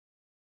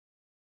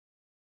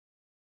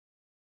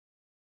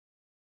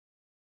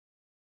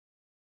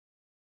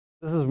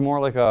This is more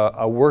like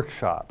a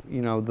workshop.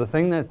 You know, the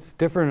thing that's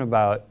different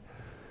about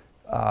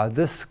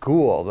this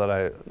school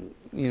that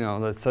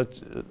that's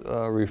such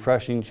a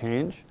refreshing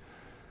change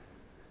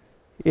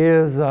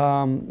is,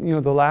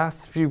 the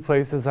last few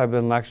places I've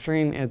been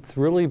lecturing, it's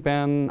really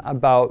been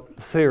about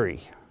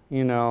theory,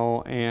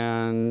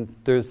 and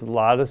there's a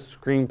lot of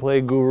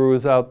screenplay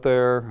gurus out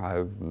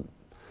there.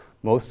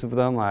 Most of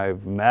them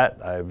I've met,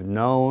 I've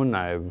known,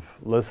 I've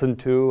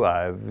listened to,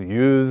 I've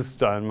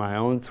used on my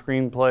own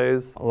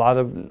screenplays. A lot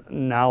of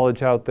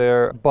knowledge out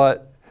there,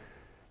 but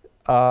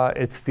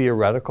it's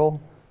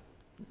theoretical.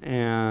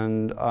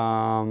 And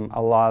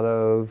a lot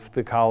of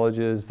the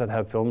colleges that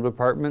have film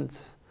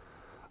departments,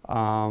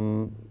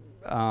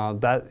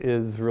 that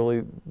is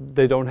really,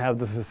 they don't have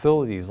the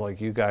facilities like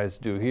you guys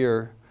do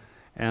here.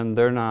 And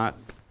they're not,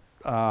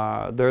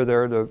 they're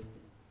there to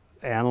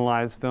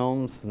analyze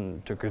films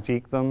and to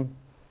critique them,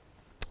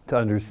 to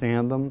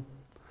understand them,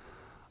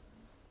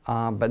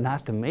 but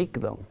not to make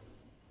them.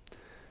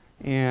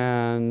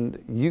 And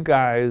you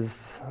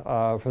guys,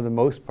 for the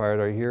most part,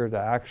 are here to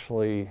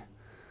actually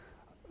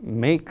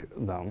make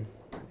them.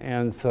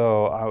 And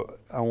so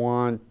I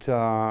want,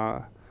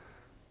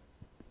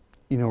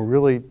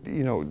 really,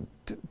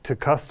 to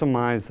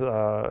customize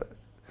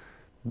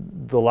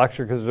the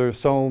lecture, because there's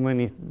so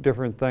many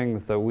different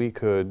things that we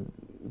could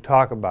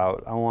talk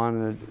about. I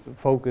want to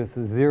focus,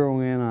 zero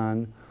in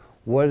on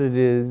what it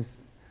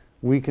is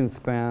we can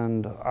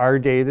spend our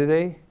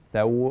day-to-day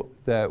that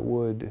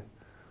would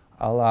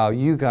allow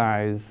you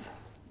guys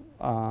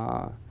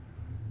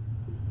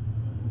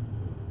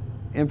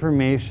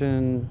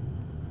information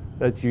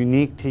that's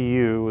unique to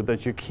you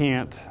that you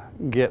can't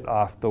get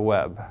off the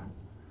web.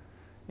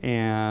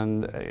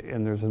 And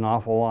there's an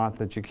awful lot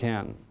that you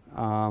can.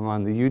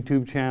 On the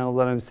YouTube channel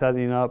that I'm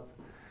setting up,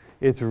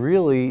 it's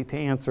really to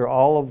answer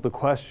all of the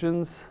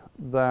questions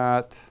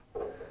that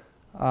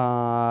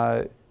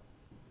that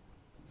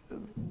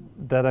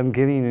I'm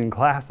getting in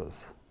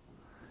classes.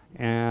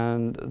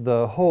 And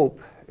the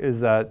hope is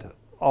that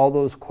all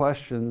those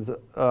questions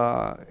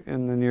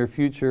in the near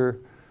future,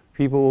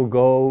 people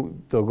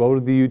they'll go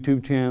to the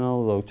YouTube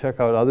channel, they'll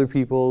check out other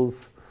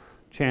people's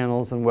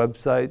channels and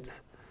websites,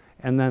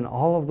 and then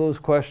all of those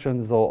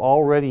questions they'll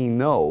already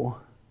know,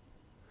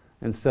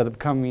 instead of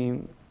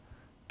coming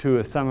to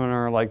a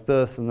seminar like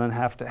this and then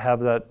have to have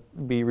that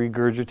be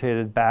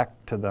regurgitated back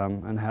to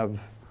them and have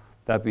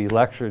that be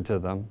lectured to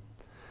them.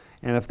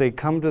 And if they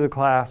come to the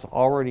class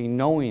already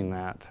knowing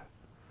that,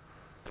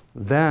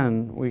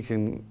 then we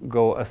can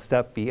go a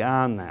step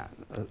beyond that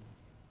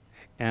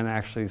and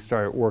actually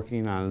start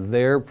working on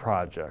their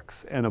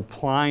projects and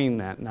applying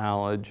that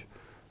knowledge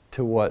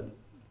to what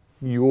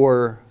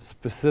you're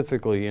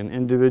specifically and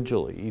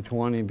individually, each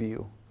one of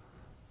you,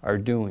 are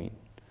doing.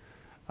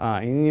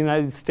 In the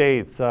United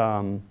States,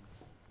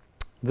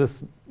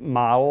 this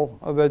model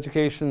of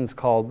education is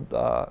called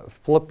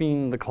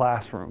flipping the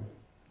classroom.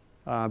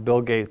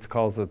 Bill Gates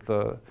calls it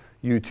the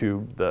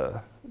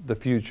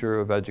future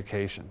of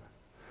education,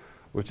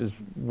 which is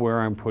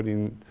where I'm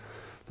putting,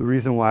 the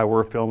reason why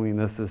we're filming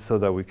this is so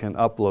that we can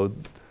upload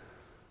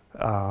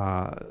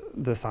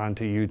this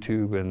onto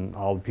YouTube, and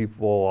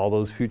all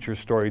those future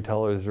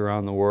storytellers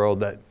around the world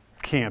that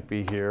can't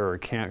be here or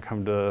can't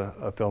come to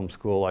a film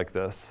school like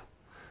this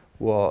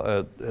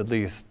will at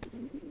least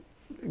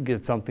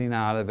get something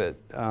out of it.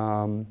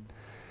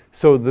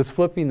 So this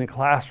flipping the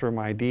classroom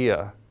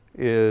idea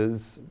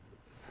is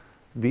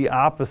the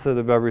opposite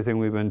of everything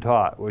we've been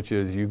taught, which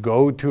is you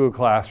go to a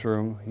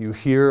classroom, you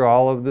hear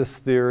all of this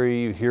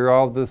theory, you hear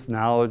all of this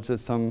knowledge that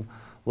some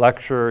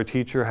lecturer or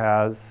teacher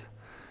has.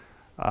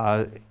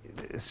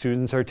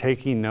 Students are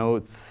taking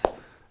notes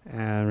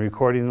and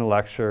recording the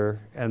lecture,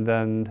 and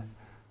then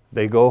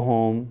they go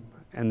home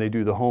and they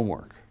do the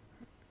homework.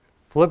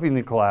 Flipping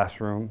the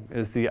classroom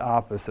is the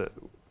opposite.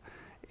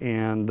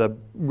 And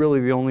really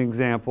the only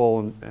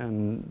example,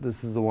 and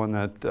this is the one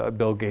that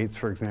Bill Gates,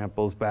 for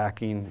example, is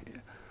backing,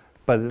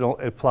 but it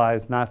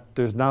applies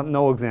there's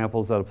no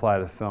examples that apply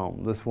to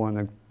film. This one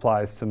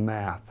applies to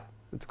math.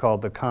 It's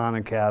called the Khan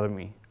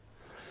Academy.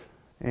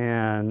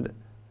 And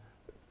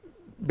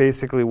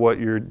basically what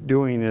you're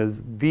doing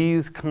is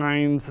these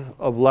kinds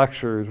of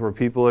lectures where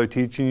people are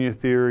teaching you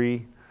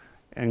theory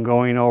and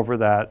going over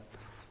that.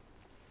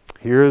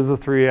 Here's the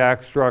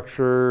 3-act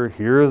structure,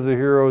 here's the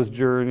hero's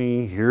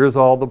journey, here's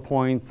all the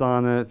points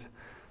on it,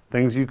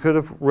 things you could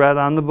have read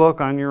on the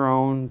book on your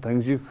own,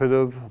 things you could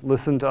have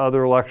listened to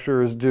other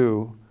lecturers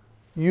do.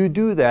 You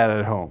do that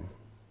at home.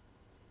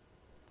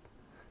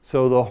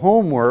 So the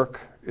homework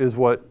is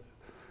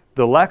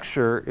the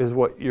lecture is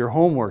what your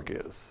homework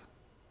is.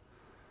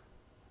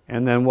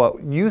 And then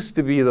what used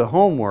to be the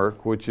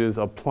homework, which is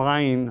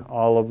applying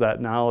all of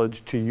that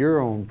knowledge to your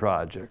own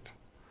project,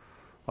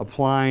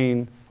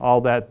 applying all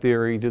that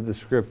theory to the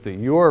script that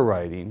you're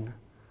writing,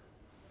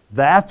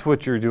 that's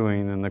what you're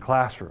doing in the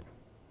classroom.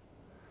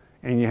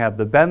 And you have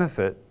the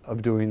benefit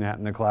of doing that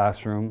in the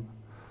classroom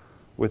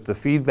with the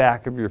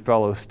feedback of your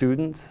fellow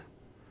students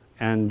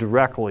and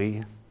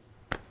directly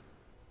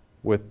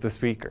with the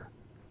speaker.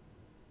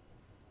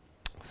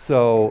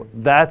 So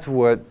that's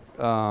what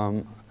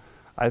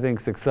I think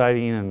it's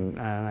exciting, and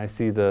I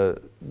see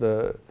the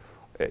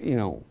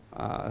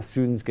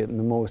students getting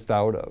the most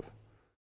out of.